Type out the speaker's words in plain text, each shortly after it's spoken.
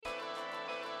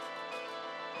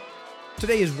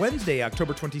Today is Wednesday,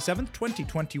 October 27th,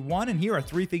 2021, and here are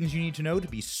 3 things you need to know to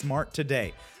be smart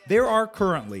today. There are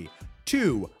currently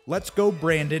 2 Let's Go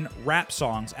Brandon rap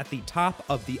songs at the top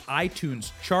of the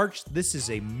iTunes charts. This is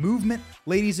a movement,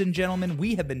 ladies and gentlemen.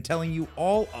 We have been telling you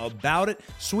all about it,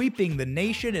 sweeping the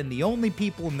nation, and the only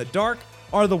people in the dark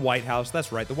are the White House.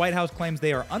 That's right. The White House claims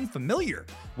they are unfamiliar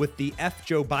with the F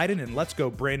Joe Biden and Let's Go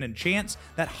Brandon chants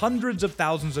that hundreds of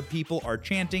thousands of people are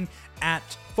chanting at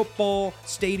football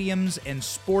stadiums and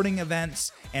sporting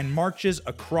events and marches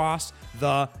across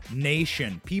the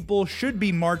nation. People should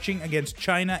be marching against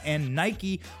China and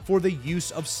Nike for the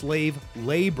use of slave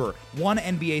labor. One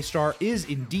NBA star is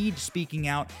indeed speaking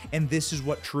out, and this is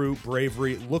what true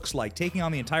bravery looks like, taking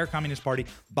on the entire Communist Party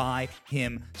by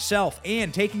himself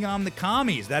and taking on the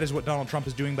commies. That is what Donald Trump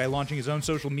is doing by launching his own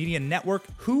social media network.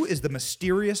 Who is the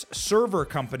mysterious server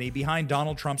company behind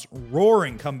Donald Trump's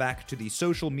roaring comeback to the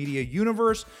social media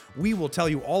universe? We will tell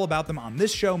you all about them on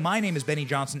this show. My name is Benny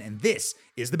Johnson, and this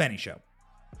is The Benny Show.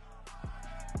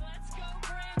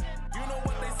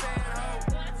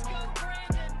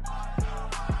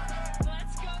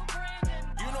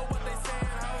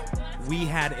 We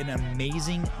had an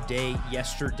amazing day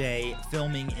yesterday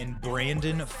filming in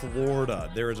Brandon,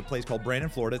 Florida. There is a place called Brandon,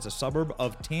 Florida. It's a suburb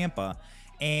of Tampa.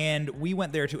 And we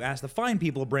went there to ask the fine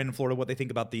people of Brandon, Florida, what they think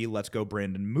about the Let's Go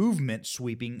Brandon movement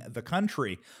sweeping the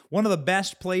country. One of the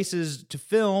best places to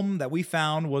film that we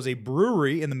found was a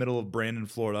brewery in the middle of Brandon,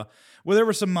 Florida, where there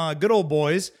were some good old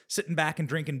boys sitting back and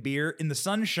drinking beer in the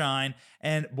sunshine.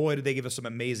 And boy, did they give us some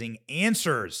amazing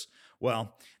answers.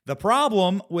 Well, the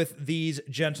problem with these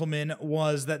gentlemen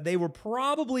was that they were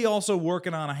probably also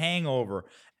working on a hangover.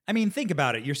 I mean, think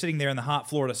about it. You're sitting there in the hot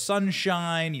Florida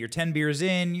sunshine, you're 10 beers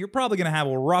in, you're probably going to have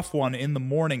a rough one in the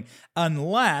morning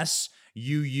unless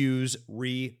you use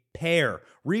Repair.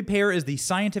 Repair is the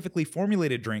scientifically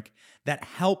formulated drink that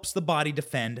helps the body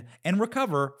defend and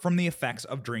recover from the effects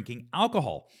of drinking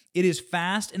alcohol. It is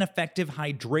fast and effective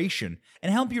hydration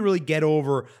and help you really get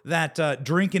over that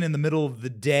drinking in the middle of the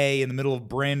day in the middle of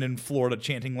Brandon, Florida,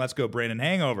 chanting Let's Go Brandon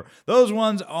hangover. Those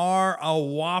ones are a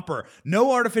whopper.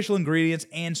 No artificial ingredients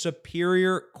and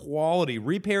superior quality.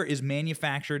 Repair is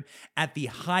manufactured at the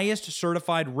highest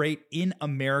certified rate in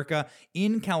America.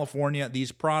 In California,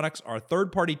 these products are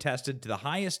third-party tested to the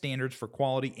highest standards for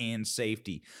quality and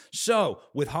safety. So,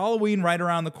 with Halloween right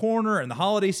around the corner and the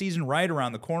holiday season right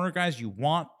around the corner, guys, you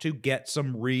want to get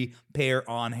some Repair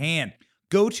on hand.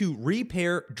 Go to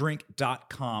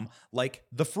repairdrink.com, like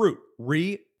the fruit,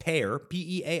 Repair,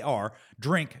 P-E-A-R,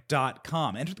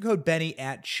 drink.com. Enter the code Benny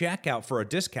at checkout for a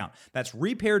discount. That's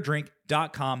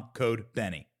repairdrink.com, code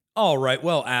Benny. All right,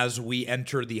 well, as we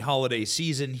enter the holiday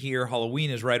season here,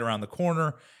 Halloween is right around the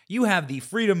corner. You have the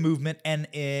Freedom Movement and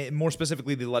more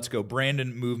specifically the Let's Go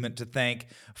Brandon movement to thank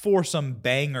for some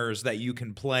bangers that you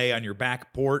can play on your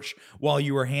back porch while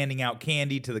you are handing out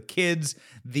candy to the kids.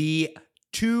 The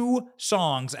 2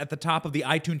 songs at the top of the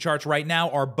iTunes charts right now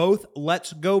are both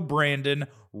Let's Go Brandon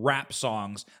rap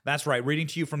songs. That's right, reading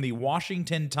to you from the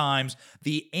Washington Times,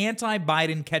 the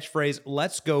anti-Biden catchphrase,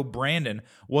 Let's Go Brandon,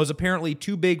 was apparently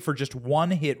too big for just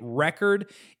one hit record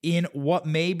in what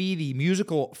may be the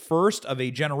musical first of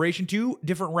a generation. 2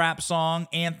 different rap song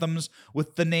anthems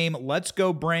with the name Let's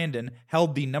Go Brandon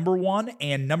held the number 1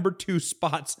 and number 2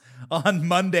 spots on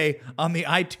Monday on the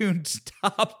iTunes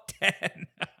Top 10.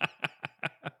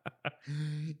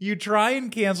 You try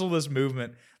and cancel this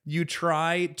movement. You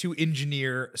try to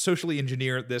socially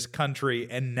engineer this country,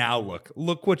 and now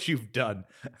look what you've done.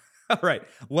 All right,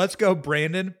 Let's Go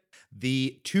Brandon.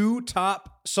 The 2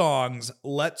 top songs,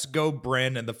 Let's Go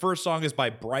Brandon. The first song is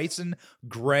by Bryson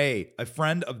Gray, a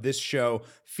friend of this show,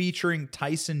 featuring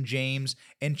Tyson James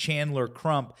and Chandler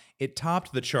Crump. It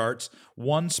topped the charts,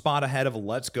 1 spot ahead of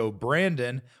Let's Go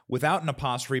Brandon, without an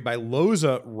apostrophe, by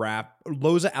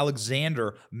Loza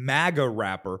Alexander, MAGA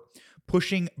rapper,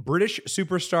 pushing British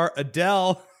superstar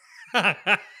Adele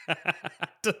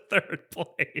to 3rd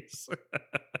place.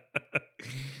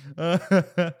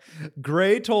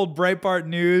 Gray told Breitbart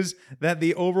News that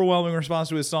the overwhelming response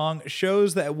to his song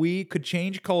shows that we could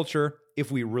change culture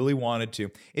if we really wanted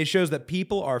to. It shows that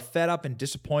people are fed up and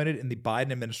disappointed in the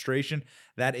Biden administration.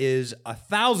 That is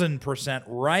 1,000%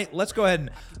 right. Let's go ahead and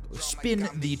spin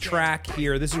the track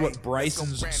here. This is what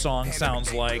Bryson's song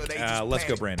sounds like. Let's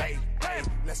go, Brandon.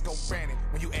 Let's go, Brandon.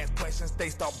 When you ask questions, they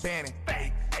start banning.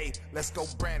 Let's go,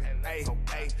 Brandon.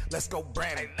 Let's go,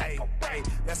 Brandon.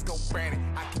 Let's go, Brandon.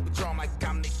 I keep a drum like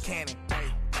I'm Nick Cannon.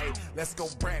 Let's go,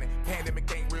 Brandon. Pandemic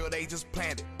ain't real, they just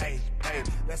planned it.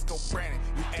 Let's go, Brandon.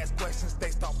 You ask questions, they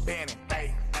start banning.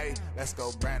 Let's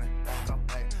go, Brandon.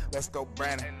 Let's go,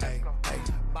 Brandon.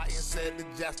 Buy and said the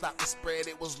jab stop the spread,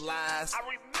 it was lies. I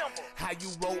remember how you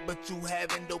roll, but you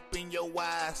haven't opened your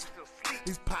eyes.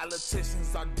 These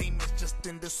politicians are demons just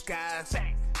in disguise.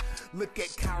 Look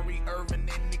at Kyrie Irving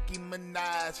and Nicki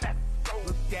Minaj.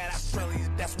 Look at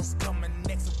Australia, that's what's coming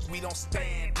next if we don't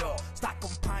stand up. Stop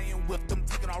complying with them,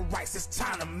 taking our rights, it's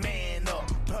time to man up.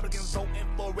 Republicans voting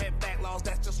for red back laws,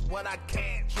 that's just what I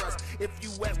can't trust. If you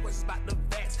ask questions about the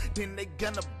vax, then they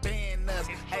gonna ban us.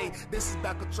 Hey, this is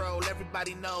about control,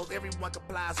 everybody knows, everyone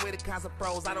complies. We're the kinds of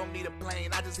pros, I don't need a plane,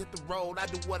 I just hit the road, I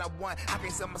do what I want, I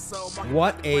can't sell my soul.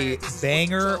 What a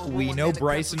banger. We know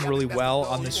Bryson really well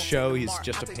on this show. He's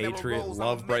just a patriot.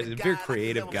 Love Bryson. Very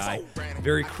creative guy.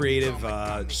 Very creative,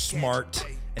 smart,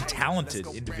 and talented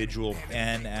individual.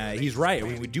 And he's right. I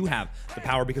mean, we do have the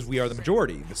power because we are the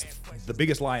majority. The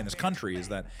biggest lie in this country is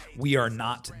that we are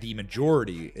not the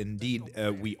majority. Indeed,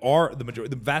 we are the majority.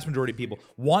 The vast majority of people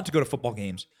want to go to football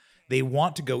games. They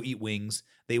want to go eat wings.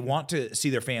 They want to see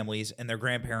their families and their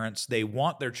grandparents. They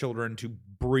want their children to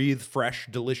breathe fresh,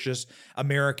 delicious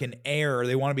American air.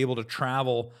 They want to be able to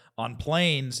travel on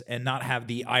planes and not have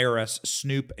the IRS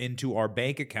snoop into our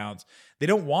bank accounts. They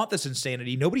don't want this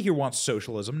insanity. Nobody here wants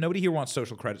socialism. Nobody here wants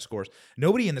social credit scores.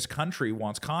 Nobody in this country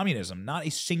wants communism. Not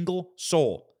a single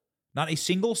soul. Not a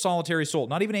single solitary soul.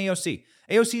 Not even AOC.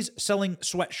 AOC's selling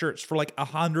sweatshirts for like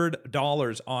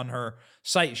 $100 on her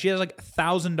site. She has like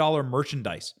 $1,000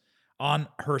 merchandise on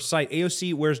her site.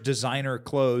 AOC wears designer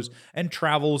clothes and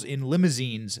travels in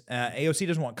limousines. AOC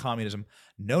doesn't want communism.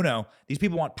 No. These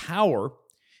people want power,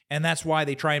 and that's why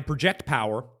they try and project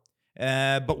power.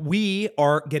 But we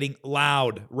are getting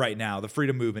loud right now. The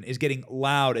freedom movement is getting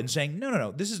loud and saying,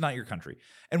 no, this is not your country.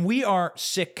 And we are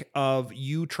sick of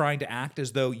you trying to act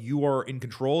as though you are in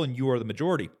control and you are the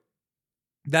majority.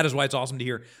 That is why it's awesome to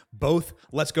hear both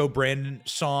Let's Go Brandon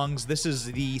songs. This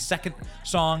is the second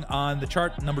song on the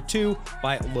chart, number 2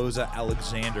 by Loza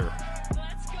Alexander.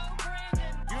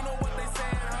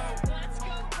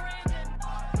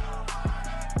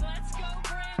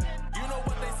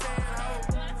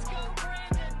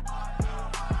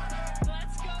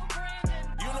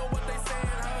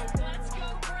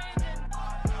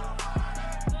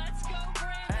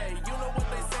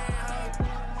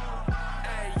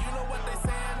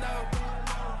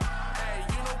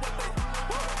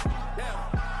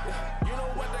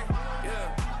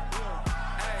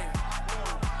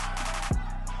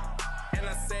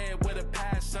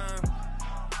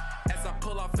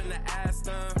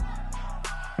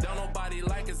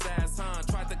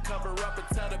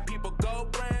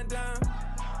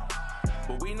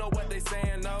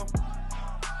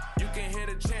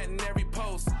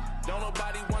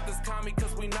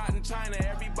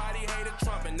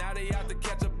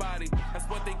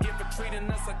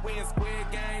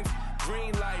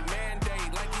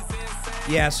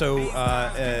 Yeah, so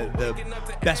the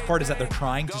best part is that they're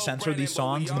trying to censor these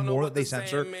songs, and the more that they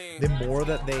censor, the more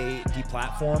that they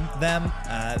deplatform them,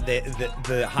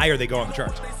 the higher they go on the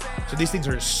charts. So these things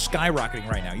are skyrocketing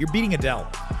right now. You're beating Adele.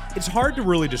 It's hard to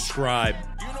really describe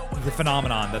the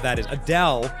phenomenon that is.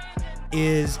 Adele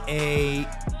is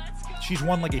she's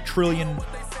won like 1 trillion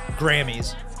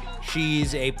Grammys.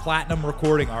 She's a platinum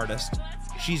recording artist.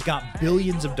 She's got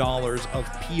billions of dollars of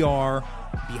PR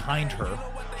behind her.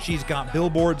 She's got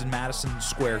billboards in Madison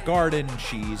Square Garden.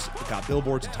 She's got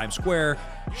billboards in Times Square.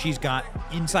 She's got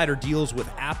insider deals with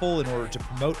Apple in order to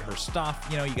promote her stuff.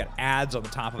 You know, you got ads on the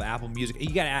top of Apple Music.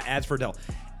 You got ads for Adele.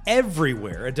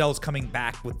 Everywhere, Adele's coming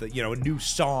back with a new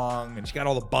song, and she got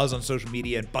all the buzz on social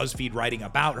media and BuzzFeed writing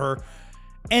about her.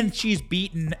 And she's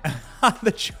beaten on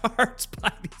the charts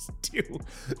by these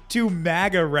two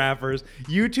MAGA rappers.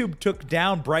 YouTube took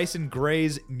down Bryson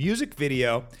Gray's music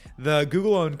video. The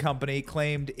Google-owned company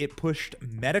claimed it pushed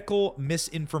medical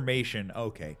misinformation.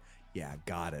 Okay, yeah,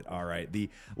 got it. All right. The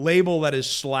label that is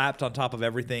slapped on top of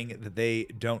everything that they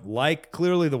don't like.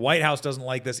 Clearly, the White House doesn't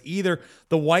like this either.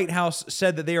 The White House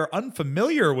said that they are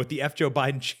unfamiliar with the F. Joe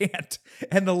Biden chant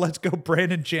and the Let's Go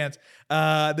Brandon chants.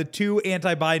 The 2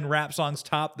 anti-Biden rap songs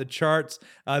topped the charts.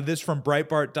 This from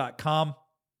Breitbart.com.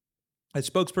 A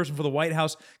spokesperson for the White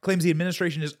House claims the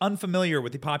administration is unfamiliar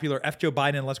with the popular F. Joe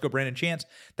Biden and Let's Go Brandon chants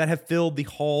that have filled the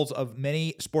halls of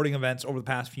many sporting events over the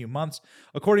past few months.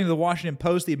 According to the Washington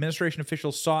Post, the administration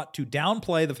officials sought to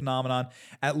downplay the phenomenon.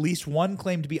 At least one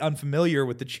claimed to be unfamiliar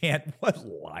with the chant. What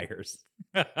liars.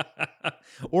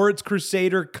 Or its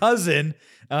crusader cousin.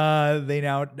 They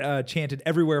now chanted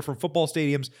everywhere from football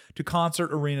stadiums to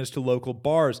concert arenas to local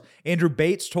bars. Andrew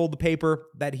Bates told the paper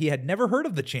that he had never heard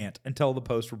of the chant until the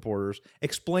Post reporters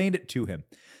explained it to him.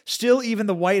 Still, even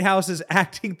the White House is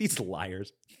acting, these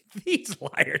liars, These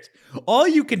liars. All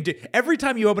you can do, every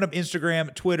time you open up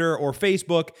Instagram, Twitter, or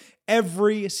Facebook,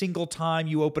 every single time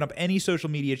you open up any social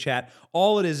media chat,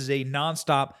 all it is a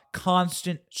nonstop,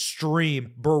 constant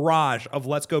stream, barrage of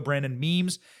Let's Go Brandon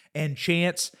memes and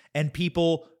chants and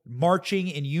people marching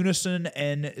in unison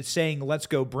and saying, Let's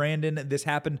Go Brandon. This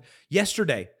happened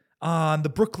yesterday on the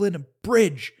Brooklyn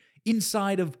Bridge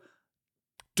inside of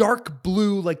dark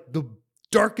blue, like the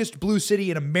darkest blue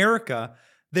city in America.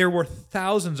 There were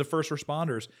thousands of first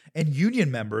responders and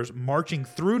union members marching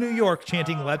through New York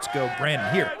chanting, Let's Go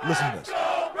Brandon. Here, listen to this.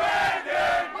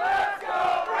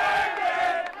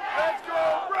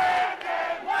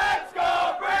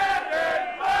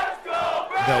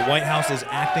 The White House is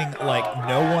acting like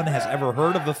no one has ever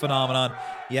heard of the phenomenon,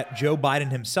 yet Joe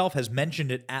Biden himself has mentioned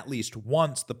it at least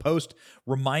once. The Post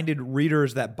reminded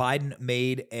readers that Biden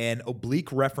made an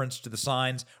oblique reference to the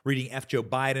signs reading F. Joe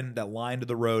Biden that lined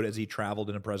the road as he traveled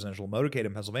in a presidential motorcade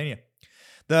in Pennsylvania.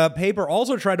 The paper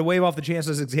also tried to wave off the chance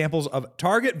as examples of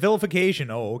target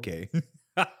vilification. Oh, okay.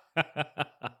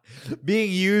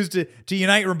 Being used to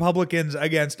unite Republicans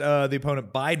against the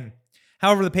opponent Biden.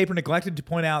 However, the paper neglected to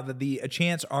point out that the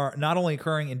chants are not only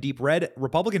occurring in deep red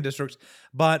Republican districts,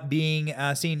 but being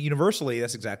seen universally.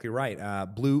 That's exactly right.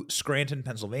 Blue Scranton,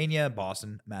 Pennsylvania,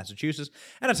 Boston, Massachusetts,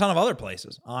 and a ton of other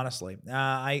places, honestly.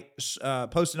 I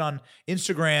posted on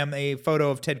Instagram a photo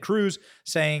of Ted Cruz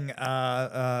saying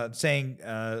Let's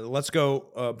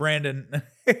Go Brandon,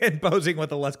 and posing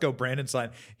with a Let's Go Brandon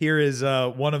sign. Here is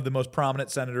one of the most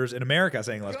prominent senators in America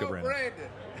saying Let's Go Brandon.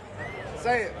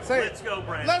 Say it. Let's go,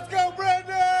 Brandon. Let's go,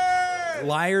 Brandon!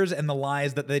 Liars and the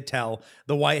lies that they tell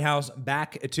the White House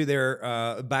back to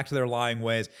their lying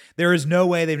ways. There is no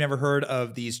way they've never heard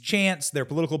of these chants. Their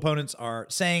political opponents are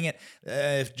saying it.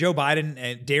 If Joe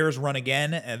Biden dares run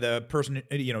again, the person,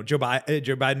 Joe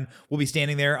Biden will be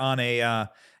standing there on a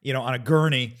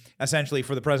gurney, essentially,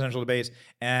 for the presidential debates,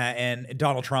 and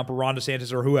Donald Trump or Ron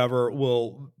DeSantis or whoever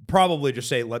will probably just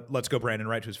say, let's go Brandon,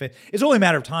 right to his face. It's only a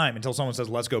matter of time until someone says,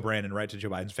 let's go Brandon, right to Joe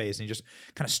Biden's face, and he just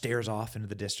kind of stares off into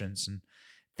the distance and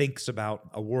thinks about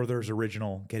a Werther's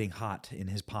Original getting hot in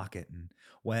his pocket, and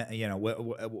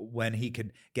when he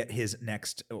could get his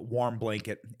next warm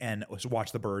blanket and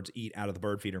watch the birds eat out of the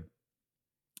bird feeder.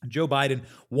 Joe Biden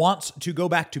wants to go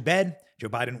back to bed. Joe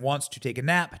Biden wants to take a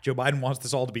nap. Joe Biden wants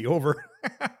this all to be over.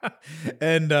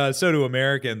 And so do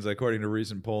Americans, according to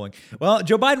recent polling. Well,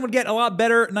 Joe Biden would get a lot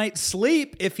better night's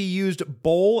sleep if he used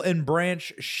Boll and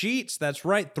Branch sheets. That's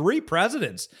right. 3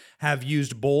 presidents have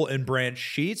used Boll and Branch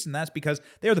sheets, and that's because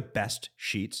they're the best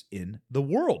sheets in the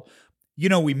world.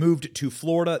 We moved to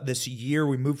Florida this year.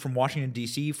 We moved from Washington,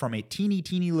 D.C., from a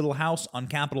teeny little house on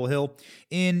Capitol Hill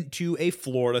into a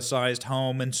Florida-sized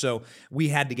home. And so we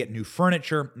had to get new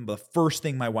furniture. The first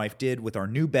thing my wife did with our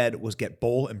new bed was get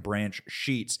Boll and Branch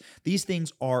sheets. These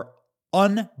things are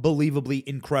unbelievably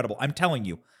incredible. I'm telling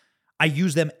you, I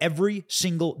use them every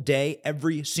single day,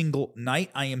 every single night.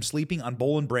 I am sleeping on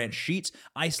Boll and Branch sheets.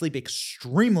 I sleep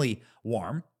extremely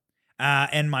warm.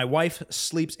 And my wife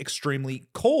sleeps extremely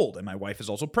cold, and my wife is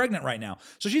also pregnant right now.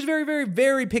 So she's very, very,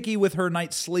 very picky with her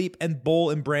night's sleep, and Boll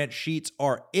and Branch sheets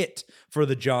are it for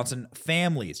the Johnson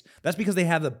families. That's because they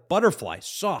have the butterfly,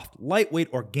 soft,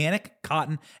 lightweight, organic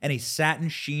cotton, and a satin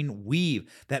sheen weave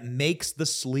that makes the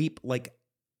sleep like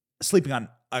sleeping on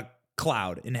a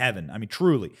cloud in heaven. I mean,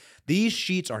 truly. These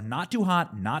sheets are not too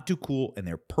hot, not too cool, and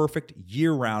they're perfect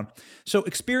year-round. So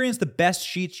experience the best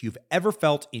sheets you've ever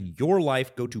felt in your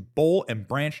life. Go to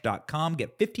bollandbranch.com.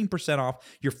 Get 15% off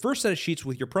your first set of sheets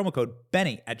with your promo code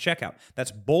Benny at checkout.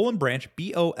 That's Boll and Branch,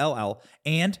 B-O-L-L,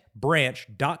 and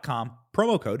branch.com,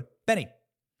 promo code Benny.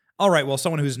 All right, well,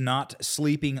 someone who's not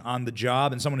sleeping on the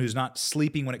job and someone who's not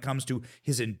sleeping when it comes to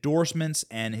his endorsements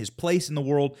and his place in the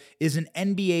world is an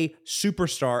NBA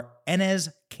superstar, Enes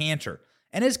Kanter.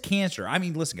 Enes Kanter, I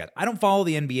mean, listen, guys, I don't follow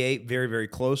the NBA very, very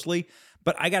closely,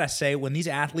 but I gotta say, when these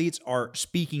athletes are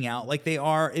speaking out like they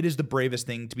are, it is the bravest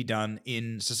thing to be done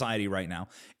in society right now.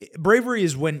 Bravery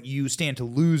is when you stand to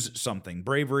lose something.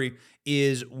 Bravery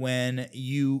is when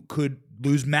you could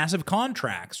lose massive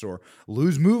contracts or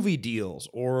lose movie deals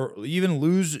or even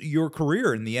lose your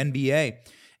career in the NBA.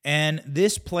 And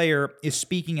this player is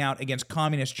speaking out against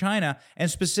communist China and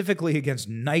specifically against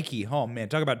Nike. Oh, man,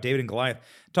 talk about David and Goliath.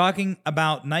 Talking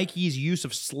about Nike's use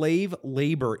of slave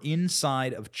labor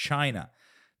inside of China.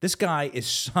 This guy is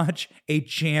such a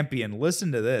champion.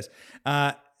 Listen to this.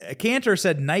 Kanter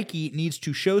said Nike needs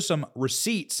to show some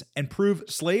receipts and prove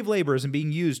slave labor isn't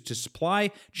being used to supply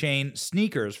chain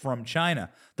sneakers from China.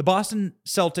 The Boston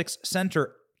Celtics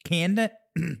center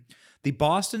The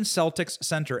Boston Celtics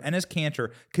center, Enes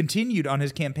Kanter, continued on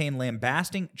his campaign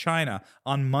lambasting China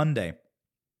on Monday.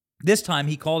 This time,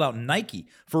 he called out Nike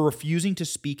for refusing to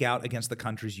speak out against the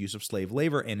country's use of slave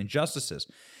labor and injustices.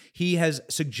 He has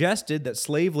suggested that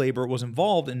slave labor was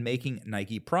involved in making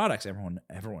Nike products.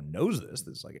 Everyone knows this.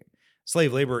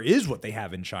 Slave labor is what they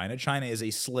have in China. China is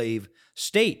a slave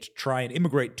state. Try and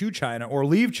immigrate to China or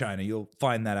leave China. You'll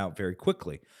find that out very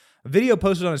quickly. A video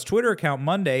posted on his Twitter account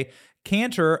Monday,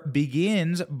 Cantor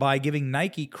begins by giving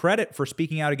Nike credit for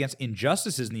speaking out against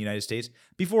injustices in the United States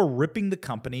before ripping the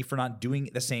company for not doing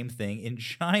the same thing in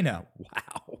China.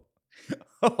 Wow.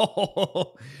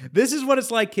 Oh, this is what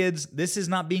it's like, kids. This is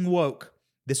not being woke.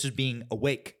 This is being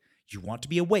awake. You want to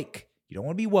be awake. You don't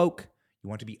want to be woke. You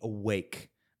want to be awake.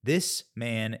 This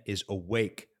man is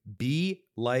awake. Be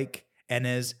like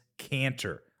Enes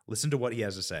Kanter. Listen to what he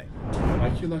has to say.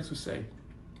 Nike likes to say,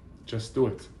 just do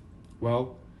it.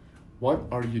 Well, what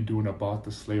are you doing about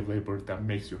the slave labor that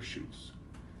makes your shoes?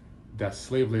 That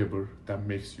slave labor that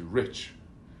makes you rich.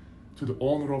 To the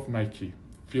owner of Nike,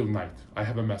 Phil Knight, I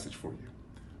have a message for you.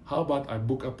 How about I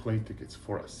book a plane tickets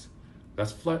for us?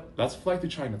 Let's fly to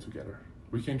China together.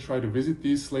 We can try to visit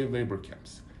these slave labor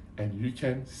camps, and you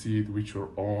can see it with your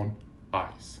own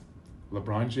eyes.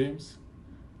 LeBron James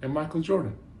and Michael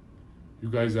Jordan, you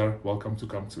guys are welcome to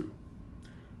come too.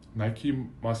 Nike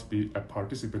must be a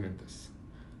participant in this.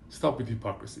 Stop with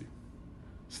hypocrisy.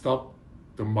 Stop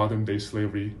the modern day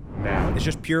slavery now. It's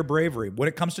just pure bravery. When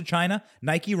it comes to China,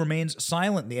 Nike remains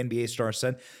silent, the NBA star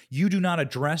said. You do not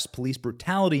address police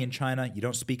brutality in China. You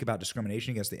don't speak about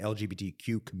discrimination against the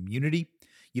LGBTQ community.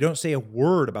 You don't say a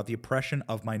word about the oppression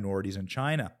of minorities in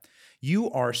China. You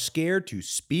are scared to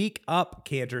speak up,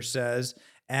 Cantor says,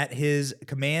 at his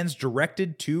commands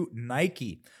directed to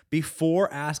Nike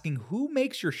before asking, who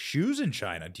makes your shoes in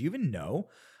China? Do you even know?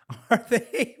 Are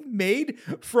they made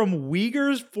from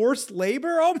Uyghurs' forced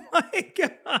labor? Oh my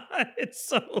God, it's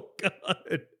so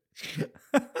good.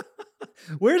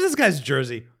 Where's this guy's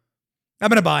jersey? I'm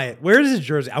going to buy it. Where is his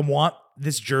jersey? I want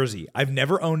this jersey. I've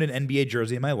never owned an NBA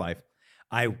jersey in my life.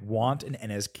 I want an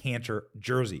Enes Kanter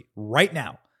jersey right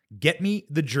now. Get me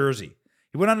the jersey.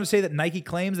 He went on to say that Nike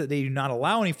claims that they do not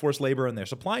allow any forced labor in their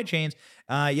supply chains,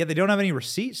 yet they don't have any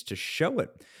receipts to show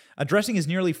it. Addressing his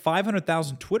nearly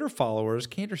 500,000 Twitter followers,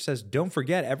 Cantor says, don't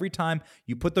forget, every time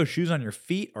you put those shoes on your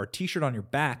feet or a t-shirt on your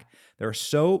back, there are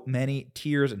so many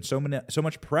tears and so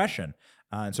much oppression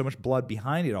and so much blood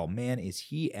behind it all. Man, is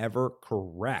he ever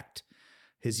correct?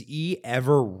 Is he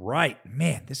ever right?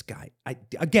 Man, this guy,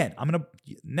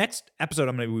 next episode,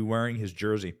 I'm going to be wearing his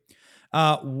jersey.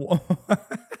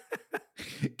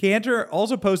 Cantor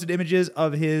also posted images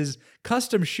of his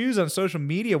custom shoes on social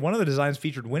media. One of the designs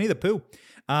featured Winnie the Pooh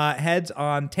heads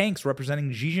on tanks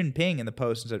representing Xi Jinping in the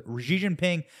post. And said, Xi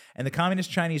Jinping and the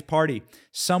Communist Chinese Party,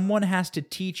 someone has to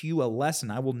teach you a lesson.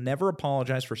 I will never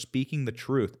apologize for speaking the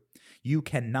truth. You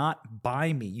cannot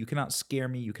buy me. You cannot scare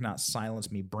me. You cannot silence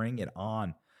me. Bring it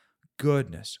on.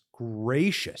 Goodness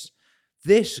gracious.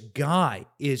 This guy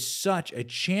is such a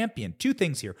champion. Two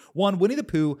things here. One, Winnie the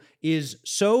Pooh is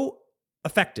so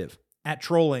effective at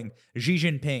trolling Xi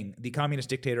Jinping, the communist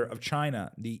dictator of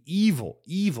China, the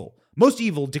most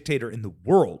evil dictator in the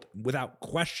world, without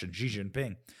question, Xi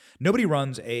Jinping. Nobody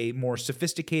runs a more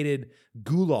sophisticated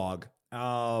gulag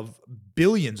of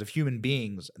billions of human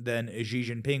beings than Xi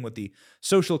Jinping, with the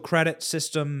social credit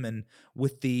system and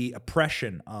with the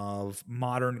oppression of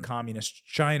modern communist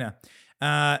China.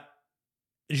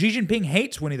 Xi Jinping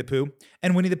hates Winnie the Pooh,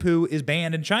 and Winnie the Pooh is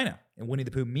banned in China. And Winnie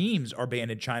the Pooh memes are banned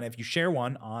in China. If you share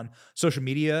one on social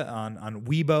media, on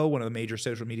Weibo, one of the major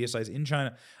social media sites in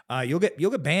China, you'll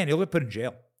get banned. You'll get put in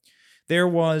jail. There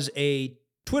was a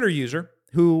Twitter user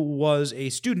who was a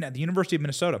student at the University of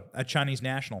Minnesota, a Chinese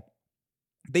national.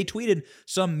 They tweeted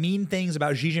some mean things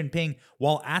about Xi Jinping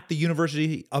while at the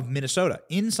University of Minnesota,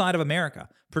 inside of America,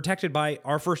 protected by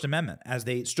our First Amendment, as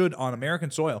they stood on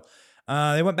American soil.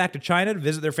 They went back to China to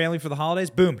visit their family for the holidays.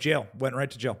 Boom, jail. Went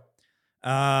right to jail.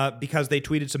 Because they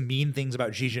tweeted some mean things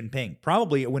about Xi Jinping.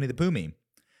 Probably a Winnie the Pooh meme.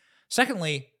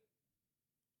 Secondly,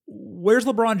 where's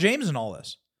LeBron James in all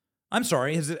this? I'm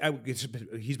sorry,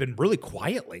 he's been really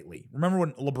quiet lately. Remember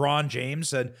when LeBron James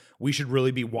said we should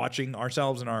really be watching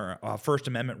ourselves and our First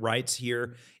Amendment rights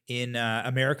here in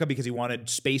America because he wanted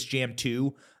Space Jam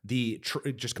 2, the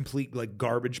just complete like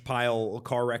garbage pile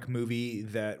car wreck movie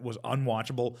that was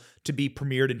unwatchable, to be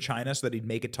premiered in China so that he'd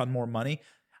make a ton more money?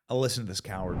 I'll listen to this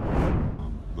coward.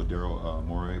 Daryl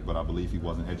Morey, but I believe he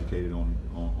wasn't educated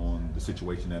on the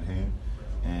situation at hand,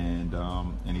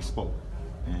 and he spoke.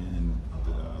 And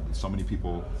so many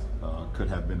people could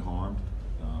have been harmed,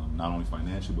 not only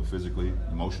financially, but physically,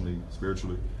 emotionally,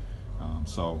 spiritually.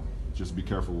 So just be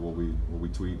careful what we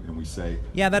tweet and we say.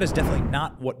 Yeah, that is definitely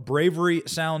not what bravery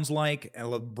sounds like. And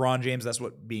LeBron James, that's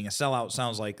what being a sellout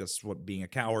sounds like. That's what being a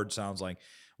coward sounds like.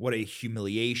 What a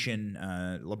humiliation.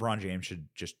 LeBron James should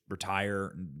just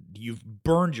retire. You've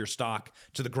burned your stock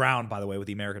to the ground, by the way, with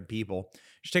the American people. You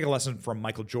should take a lesson from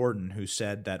Michael Jordan, who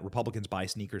said that Republicans buy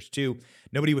sneakers too.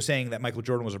 Nobody was saying that Michael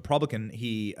Jordan was a Republican.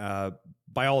 He,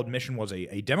 by all admission, was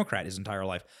a Democrat his entire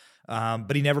life.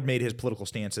 But he never made his political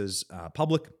stances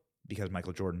public because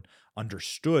Michael Jordan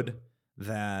understood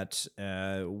that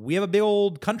we have a big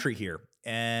old country here,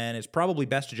 and it's probably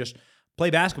best to just play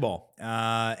basketball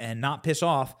and not piss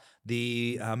off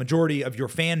the majority of your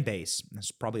fan base.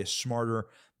 That's probably a smarter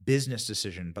business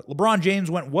decision. But LeBron James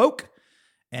went woke,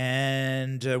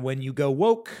 and when you go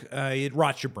woke, it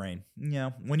rots your brain. You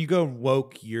know, when you go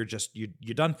woke, you're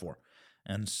done for.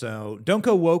 And so don't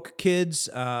go woke, kids.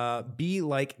 Be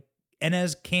like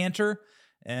Enes Kanter.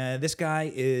 This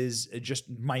guy is just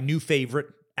my new favorite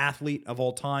athlete of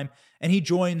all time, and he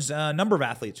joins a number of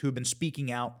athletes who have been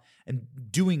speaking out and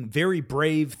doing very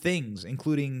brave things,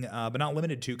 including, but not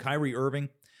limited to, Kyrie Irving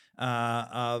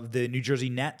of the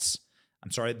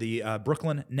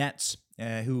Brooklyn Nets,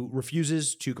 who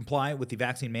refuses to comply with the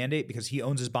vaccine mandate because he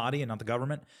owns his body and not the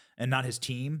government and not his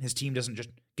team. His team doesn't just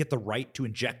get the right to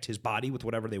inject his body with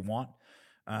whatever they want.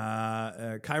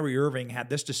 Kyrie Irving had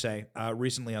this to say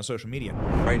recently on social media.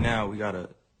 Right now, we got to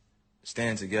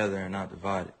stand together and not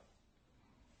divide it.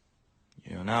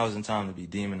 You know, now isn't time to be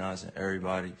demonizing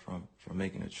everybody from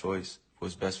making a choice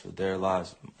what's best for their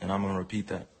lives. And I'm going to repeat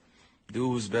that. Do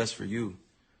what's best for you.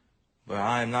 But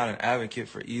I am not an advocate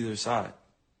for either side.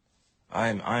 I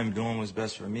am doing what's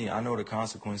best for me. I know the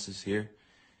consequences here,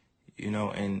 you know,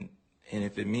 and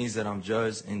if it means that I'm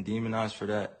judged and demonized for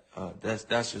that,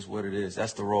 that's just what it is.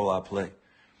 That's the role I play.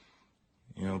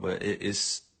 You know, but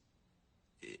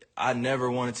I never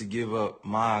wanted to give up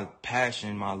my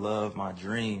passion, my love, my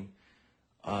dream,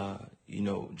 you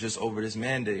know, just over this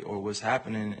mandate or what's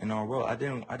happening in our world. I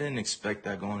didn't expect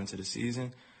that going into the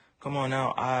season. Come on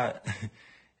now, I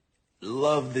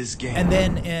love this game. And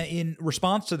then in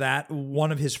response to that,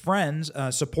 one of his friends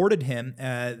supported him,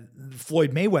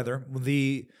 Floyd Mayweather,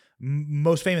 the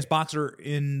most famous boxer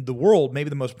in the world, maybe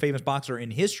the most famous boxer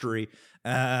in history,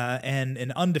 and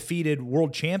an undefeated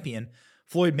world champion.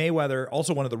 Floyd Mayweather,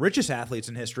 also one of the richest athletes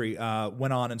in history,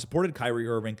 went on and supported Kyrie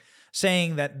Irving,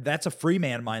 saying that that's a free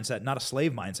man mindset, not a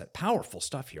slave mindset. Powerful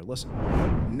stuff here. Listen.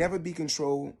 Never be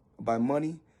controlled by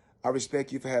money. I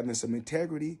respect you for having some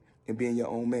integrity and being your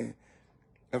own man.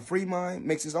 A free mind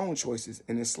makes his own choices,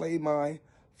 and a slave mind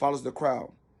follows the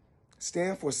crowd.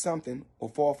 Stand for something or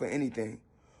fall for anything.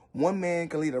 One man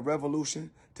can lead a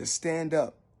revolution to stand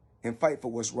up and fight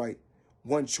for what's right.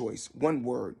 One choice, one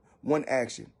word, one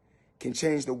action can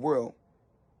change the world.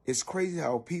 It's crazy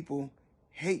how people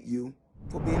hate you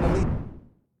for being a leader.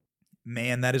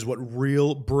 Man, that is what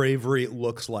real bravery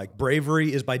looks like.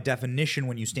 Bravery is by definition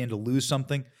when you stand to lose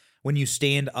something, when you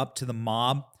stand up to the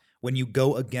mob, when you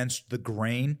go against the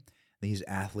grain. These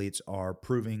athletes are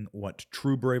proving what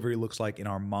true bravery looks like in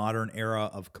our modern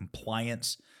era of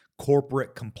compliance,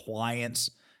 corporate compliance,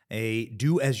 a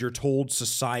do-as-you're-told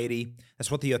society. That's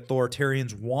what the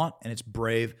authoritarians want, and it's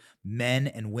brave men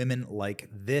and women like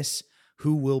this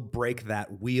who will break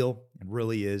that wheel. It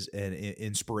really is an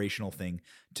inspirational thing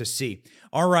to see.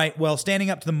 All right, well, standing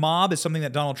up to the mob is something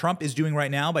that Donald Trump is doing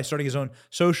right now by starting his own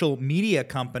social media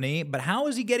company, but how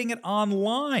is he getting it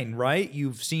online, right?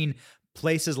 You've seen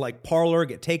places like Parler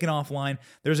get taken offline.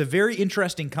 There's a very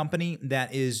interesting company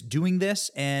that is doing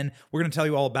this, and we're going to tell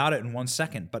you all about it in 1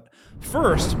 second. But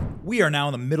first, we are now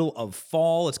in the middle of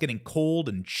fall. It's getting cold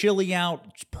and chilly out.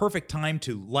 It's perfect time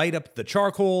to light up the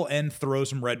charcoal and throw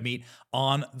some red meat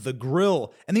on the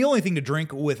grill. And the only thing to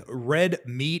drink with red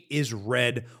meat is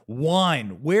red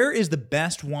wine. Where is the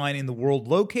best wine in the world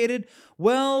located?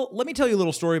 Well, let me tell you a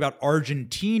little story about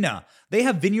Argentina. They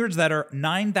have vineyards that are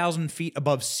 9,000 feet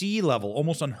above sea level,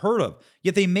 almost unheard of,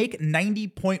 yet they make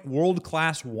 90-point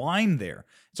world-class wine there.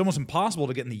 It's almost impossible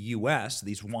to get in the U.S.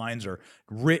 These wines are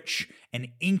rich and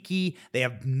inky. They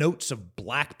have notes of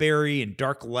blackberry and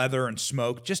dark leather and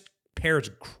smoke. Just pairs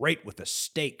great with a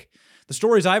steak. The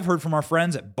stories I've heard from our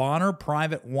friends at Bonner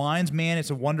Private Wines, man, it's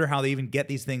a wonder how they even get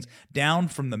these things down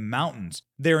from the mountains.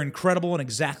 They're incredible and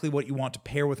exactly what you want to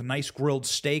pair with a nice grilled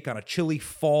steak on a chilly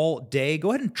fall day. Go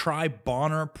ahead and try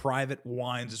Bonner Private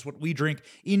Wines. It's what we drink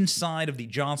inside of the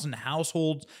Johnson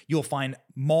households. You'll find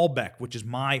Malbec, which is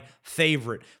my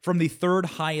favorite, from the third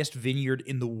highest vineyard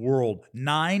in the world,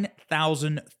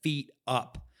 9,000 feet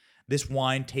up. This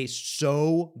wine tastes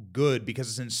so good because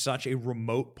it's in such a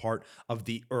remote part of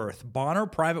the earth. Bonner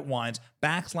Private Wines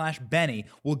 /Benny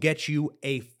will get you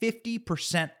a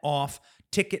 50% off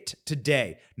ticket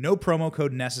today. No promo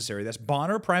code necessary. That's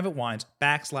Bonner Private Wines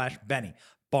 /Benny.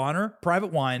 Bonner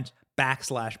Private Wines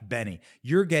 /Benny.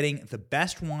 You're getting the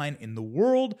best wine in the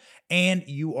world, and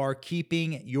you are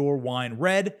keeping your wine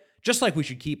red, just like we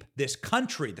should keep this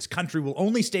country. This country will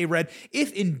only stay red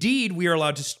if indeed we are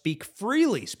allowed to speak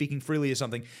freely. Speaking freely is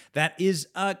something that is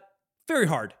very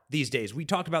hard these days. We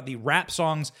talked about the rap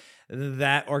songs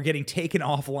that are getting taken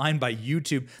offline by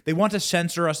YouTube. They want to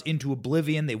censor us into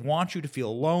oblivion. They want you to feel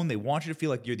alone. They want you to feel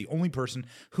like you're the only person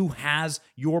who has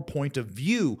your point of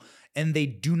view. And they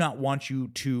do not want you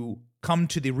to come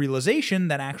to the realization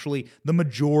that actually the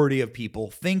majority of people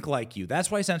think like you.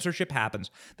 That's why censorship happens.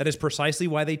 That is precisely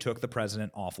why they took the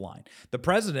president offline. The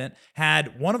president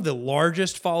had one of the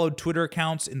largest followed Twitter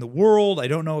accounts in the world. I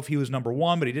don't know if he was number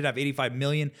one, but he did have 85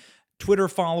 million Twitter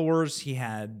followers. He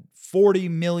had 40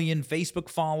 million Facebook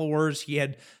followers. He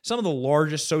had some of the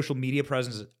largest social media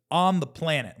presences on the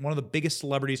planet, one of the biggest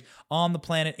celebrities on the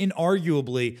planet,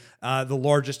 inarguably the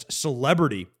largest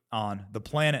celebrity on the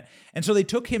planet. And so they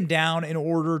took him down in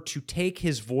order to take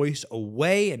his voice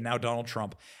away, and now Donald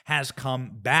Trump has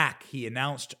come back. He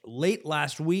announced late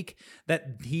last week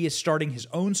that he is starting his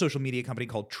own social media company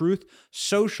called Truth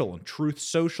Social, and Truth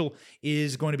Social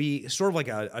is going to be sort of like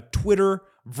a Twitter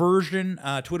version.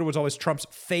 Twitter was always Trump's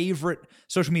favorite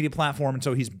social media platform, and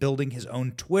so he's building his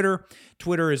own Twitter.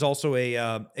 Twitter is also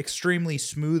a extremely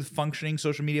smooth functioning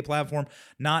social media platform.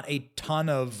 Not a ton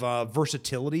of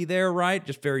versatility there, right?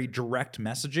 Just very direct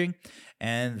messaging.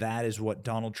 And that is what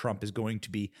Donald Trump is going to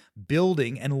be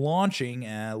building and launching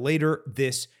later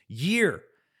this year.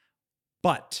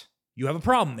 But you have a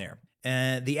problem there.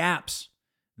 The apps,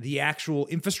 the actual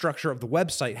infrastructure of the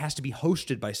website has to be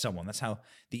hosted by someone. That's how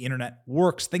the internet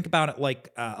works. Think about it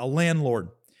like a landlord.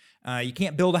 You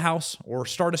can't build a house or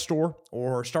start a store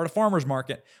or start a farmer's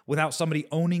market without somebody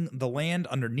owning the land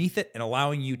underneath it and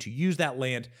allowing you to use that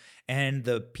land. And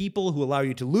the people who allow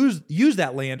you to use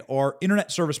that land are internet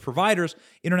service providers,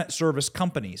 internet service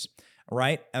companies,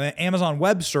 right? Amazon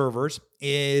Web Servers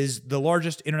is the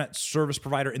largest internet service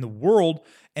provider in the world,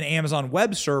 and Amazon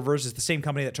Web Servers is the same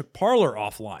company that took Parler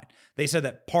offline. They said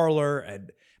that Parler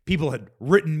and people had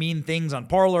written mean things on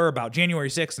Parler about January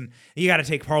 6th, and you got to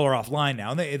take Parler offline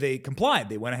now. And they complied.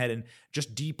 They went ahead and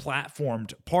just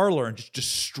deplatformed Parler and just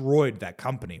destroyed that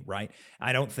company, right?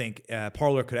 I don't think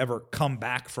Parler could ever come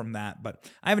back from that, but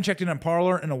I haven't checked in on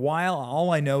Parler in a while.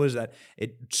 All I know is that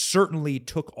it certainly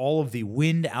took all of the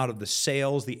wind out of the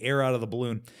sails, the air out of the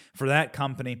balloon for that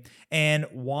company. And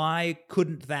why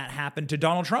couldn't that happen to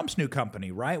Donald Trump's new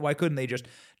company, right? Why couldn't they just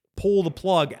pull the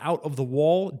plug out of the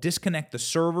wall, disconnect the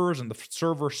servers and the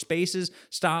server spaces,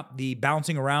 stop the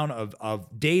bouncing around of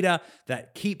data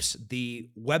that keeps the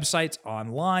websites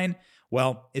online?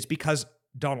 Well, it's because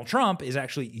Donald Trump is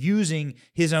actually using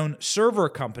his own server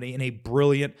company in a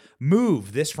brilliant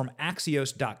move. This from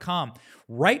Axios.com.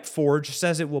 RightForge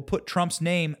says it will put Trump's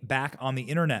name back on the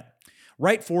internet.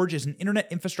 RightForge is an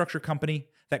internet infrastructure company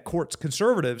that courts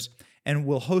conservatives and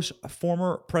will host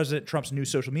former President Trump's new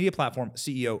social media platform,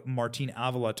 CEO Martin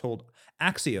Avila told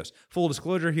Axios. Full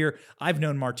disclosure here, I've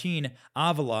known Martin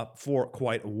Avila for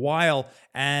quite a while,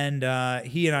 and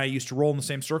he and I used to roll in the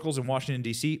same circles in Washington,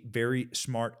 D.C. Very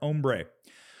smart hombre.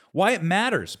 Why it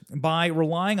matters. By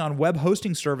relying on web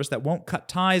hosting service that won't cut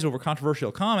ties over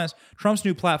controversial comments, Trump's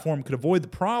new platform could avoid the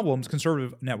problems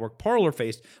conservative network Parler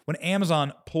faced when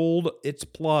Amazon pulled its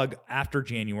plug after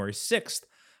January 6th.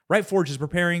 RightForge is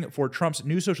preparing for Trump's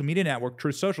new social media network,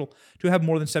 Truth Social, to have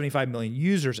more than 75 million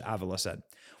users, Avila said.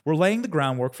 We're laying the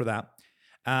groundwork for that,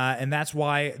 and that's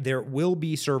why there will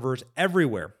be servers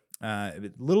everywhere.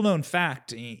 Little known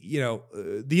fact,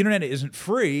 the internet isn't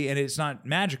free and it's not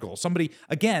magical. Somebody,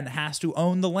 again, has to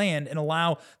own the land and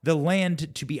allow the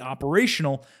land to be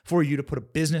operational for you to put a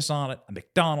business on it, a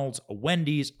McDonald's, a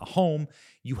Wendy's, a home.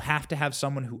 You have to have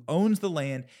someone who owns the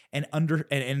land and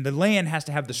the land has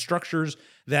to have the structures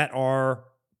that are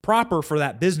proper for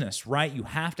that business, right? You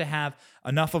have to have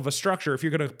enough of a structure. If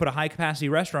you're going to put a high-capacity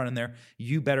restaurant in there,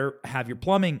 you better have your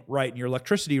plumbing right and your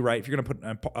electricity right. If you're going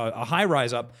to put a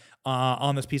high-rise up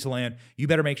on this piece of land, you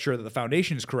better make sure that the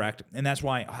foundation is correct. And that's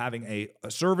why having a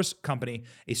service company,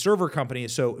 a server company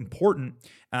is so important.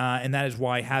 And that is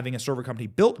why having a server company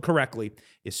built correctly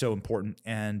is so important.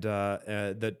 And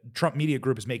the Trump Media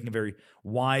Group is making a very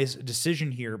wise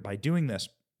decision here by doing this.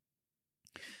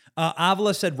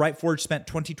 Avila said Rightforge spent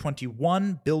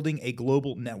 2021 building a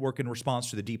global network in response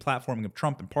to the deplatforming of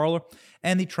Trump and Parler,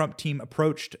 and the Trump team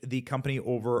approached the company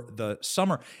over the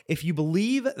summer. If you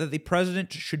believe that the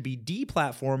president should be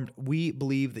deplatformed, we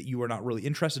believe that you are not really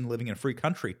interested in living in a free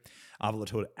country, Avila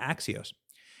told Axios.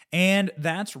 And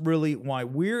that's really why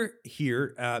we're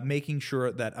here, making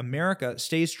sure that America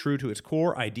stays true to its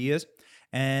core ideas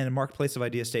and the marketplace of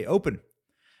ideas stay open.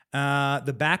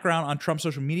 The background on Trump's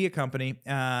social media company,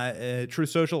 Truth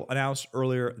Social, announced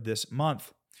earlier this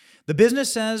month. The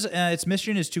business says its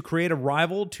mission is to create a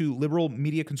rival to liberal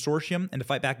media consortium and to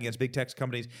fight back against big tech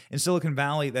companies in Silicon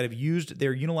Valley that have used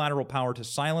their unilateral power to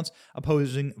silence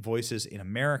opposing voices in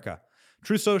America.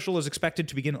 Truth Social is expected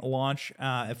to begin a launch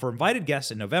for invited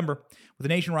guests in November, with a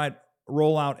nationwide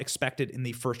rollout expected in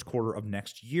the first quarter of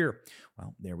next year.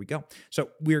 Well, there we go. So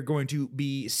we're going to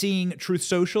be seeing Truth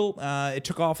Social. It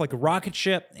took off like a rocket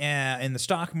ship in the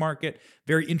stock market.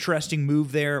 Very interesting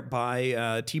move there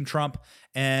by Team Trump.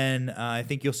 And I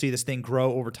think you'll see this thing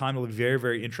grow over time. It'll be very,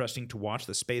 very interesting to watch.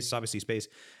 The space is obviously space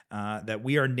that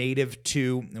we are native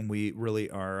to, and we really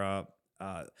are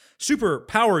super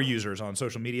power users on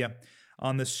social media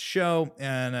on this show,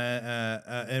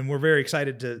 and we're very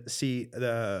excited to see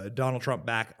Donald Trump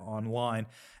back online,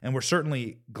 and we're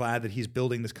certainly glad that he's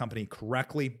building this company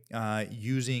correctly,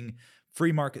 using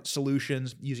free market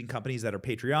solutions, using companies that are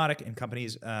patriotic and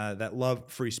companies that love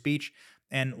free speech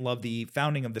and love the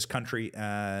founding of this country,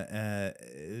 that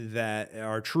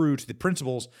are true to the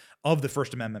principles of the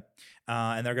First Amendment,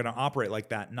 and they're going to operate like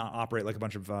that, not operate like a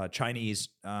bunch of Chinese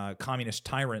communist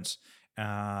tyrants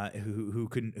who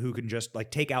can just like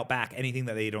take out back anything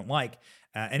that they don't like,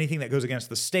 anything that goes against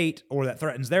the state or that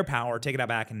threatens their power, take it out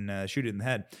back and shoot it in the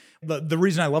head. The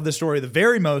reason I love this story the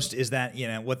very most is that,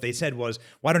 what they said was,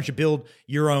 why don't you build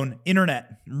your own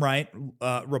internet, right?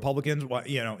 Republicans,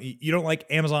 you don't like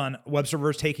Amazon web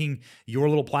servers taking your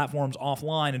little platforms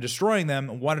offline and destroying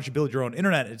them. Why don't you build your own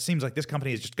internet? It seems like this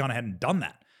company has just gone ahead and done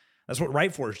that. That's what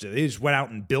Rightforge did. They just went out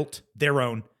and built their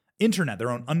own internet, their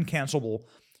own uncancelable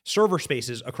server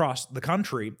spaces across the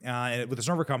country with a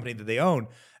server company that they own.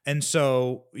 And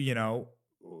so,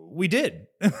 we did.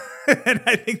 And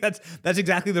I think that's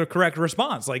exactly the correct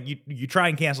response. Like you try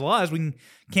and cancel us, we can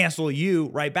cancel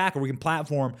you right back, or we can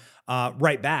platform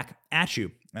right back at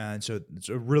you. And so it's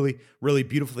a really, really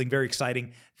beautiful thing, very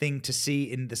exciting thing to see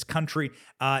in this country.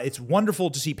 It's wonderful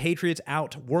to see patriots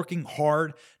out working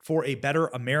hard for a better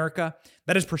America.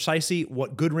 That is precisely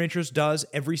what Good Ranchers does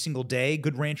every single day.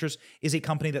 Good Ranchers is a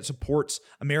company that supports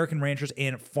American ranchers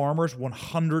and farmers.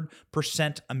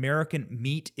 100% American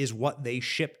meat is what they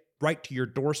ship right to your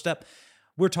doorstep.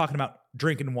 We're talking about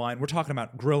drinking wine. We're talking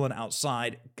about grilling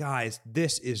outside. Guys,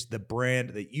 this is the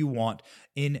brand that you want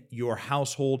in your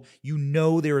household.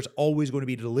 There is always going to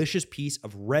be a delicious piece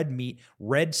of red meat,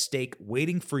 red steak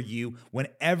waiting for you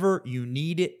whenever you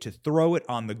need it to throw it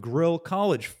on the grill.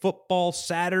 College football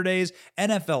Saturdays,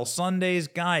 NFL Sundays.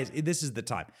 Guys, this is the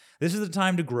time. This is the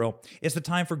time to grill. It's the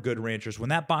time for Good Ranchers. When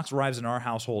that box arrives in our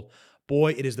household,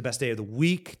 boy, it is the best day of the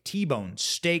week. T-bone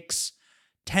steaks,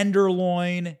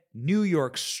 tenderloin, New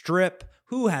York strip.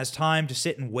 Who has time to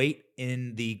sit and wait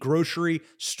in the grocery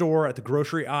store at the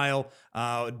grocery aisle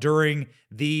during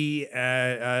the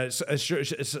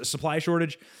supply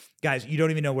shortage? Guys, you don't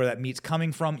even know where that meat's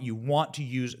coming from. You want to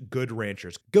use Good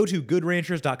Ranchers. Go to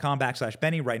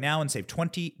goodranchers.com/Benny right now and save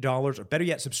 $20, or better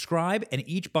yet, subscribe, and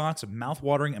each box of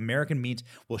mouthwatering American meats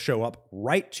will show up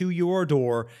right to your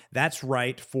door. That's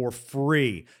right, for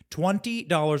free.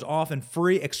 $20 off and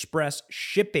free express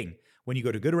shipping when you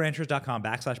go to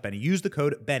goodranchers.com/Benny. Use the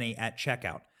code Benny at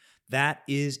checkout. That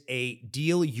is a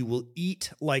deal you will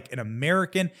eat like an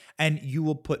American, and you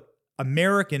will put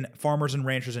American farmers and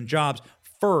ranchers and jobs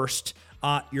first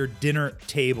at your dinner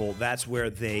table. That's where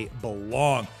they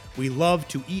belong. We love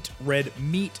to eat red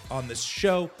meat on this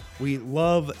show. We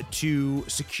love to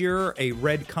secure a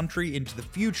red country into the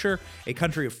future, a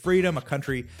country of freedom, a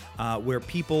country where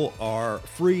people are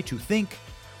free to think,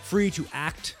 free to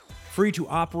act, free to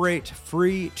operate,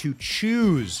 free to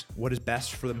choose what is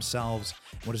best for themselves,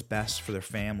 what is best for their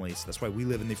families. That's why we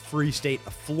live in the free state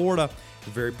of Florida.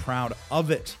 We're very proud of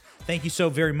it. Thank you so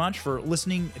very much for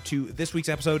listening to this week's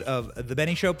episode of The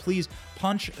Benny Show. Please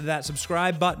punch that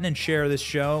subscribe button and share this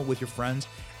show with your friends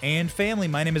and family.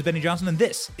 My name is Benny Johnson, and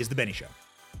this is The Benny Show.